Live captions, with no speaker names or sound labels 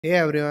Hey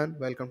everyone,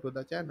 welcome to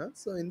the channel.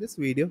 So in this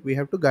video, we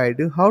have to guide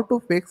you how to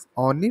fix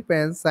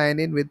Onlyfans sign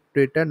in with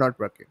Twitter not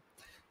working.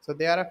 So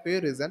there are a few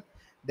reasons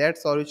that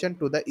solution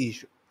to the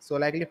issue. So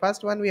likely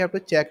first one, we have to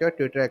check your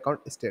Twitter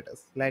account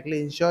status.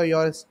 Likely ensure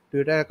your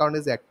Twitter account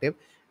is active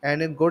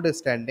and in good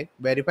standing.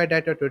 Verify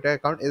that your Twitter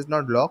account is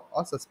not locked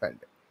or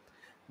suspended.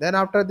 Then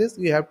after this,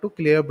 you have to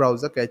clear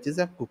browser caches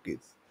and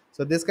cookies.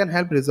 So this can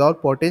help resolve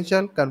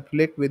potential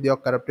conflict with your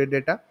corrupted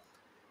data,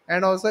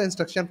 and also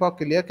instruction for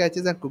clear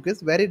caches and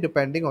cookies vary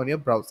depending on your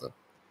browser.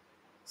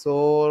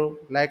 So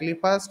likely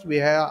first we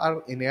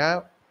are in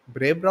a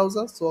Brave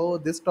browser, so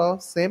this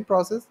same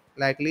process,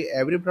 likely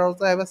every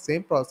browser have a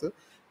same process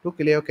to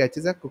clear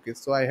caches and cookies.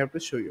 So I have to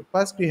show you.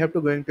 First you have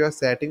to go into your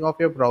setting of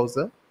your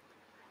browser.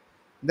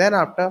 Then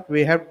after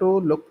we have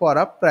to look for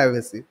a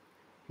privacy.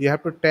 You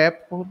have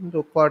to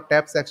look for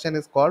tab section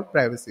is called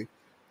privacy.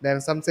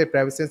 Then some say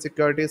privacy and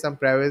security, some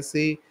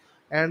privacy,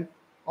 and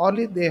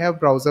only they have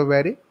browser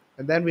vary.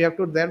 And then we have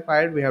to then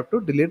find we have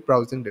to delete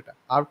browsing data.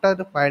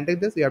 After finding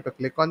this, you have to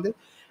click on this,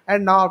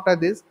 and now after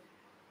this,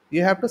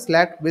 you have to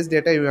select which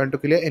data you want to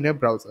clear in your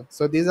browser.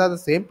 So these are the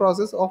same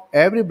process of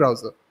every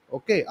browser.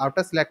 Okay,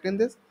 after selecting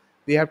this,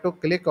 we have to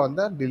click on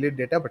the delete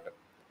data button.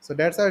 So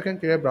that's how you can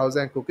clear browser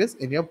and cookies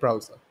in your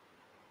browser.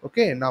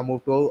 Okay, now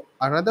move to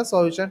another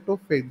solution to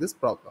fix this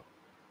problem.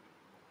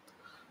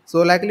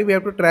 So likely we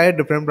have to try a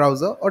different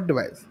browser or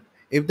device.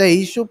 If the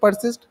issue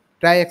persists,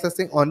 try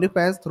accessing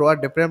OnlyFans through a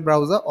different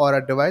browser or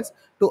a device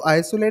to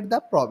isolate the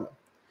problem.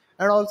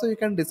 And also you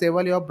can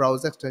disable your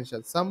browser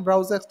extension. Some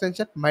browser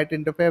extension might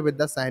interfere with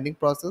the signing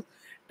process.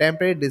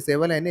 Temporarily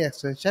disable any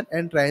extension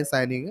and try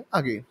signing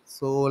again.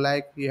 So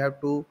like you have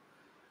to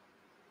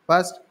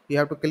first you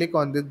have to click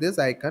on this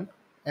icon,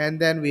 and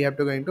then we have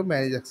to go into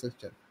manage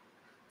extension.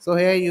 So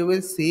here you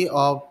will see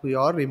of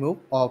your remove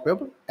of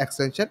your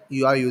extension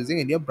you are using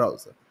in your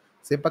browser.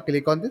 Simply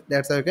click on this.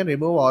 That's how you can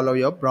remove all of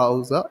your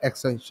browser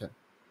extension.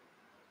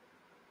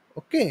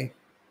 Okay.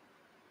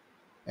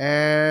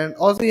 And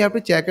also you have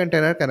to check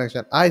internet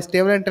connection. A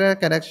stable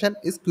internet connection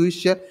is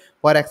crucial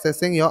for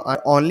accessing your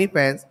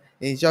OnlyFans.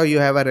 Ensure you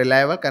have a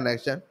reliable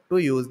connection to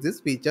use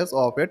these features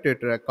of your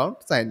Twitter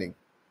account signing.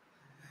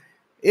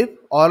 If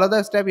all of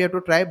the steps you have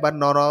to try but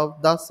none of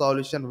the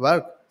solution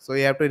work, so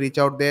you have to reach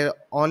out there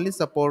only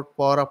support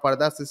for a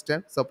further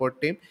assistant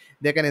support team.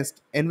 They can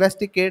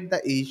investigate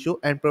the issue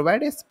and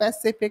provide a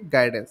specific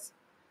guidance.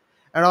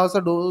 And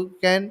also do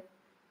can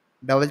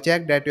double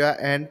check that you are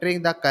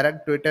entering the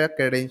correct Twitter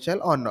credential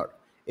or not.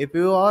 If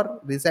you are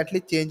recently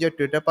changed your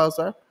Twitter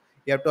password,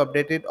 you have to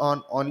update it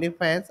on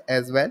OnlyFans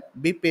as well.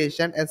 Be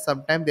patient, and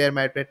sometimes there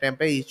might be a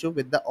temporary issue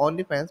with the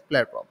OnlyFans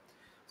platform.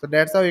 So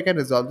that's how you can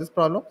resolve this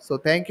problem. So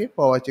thank you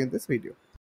for watching this video.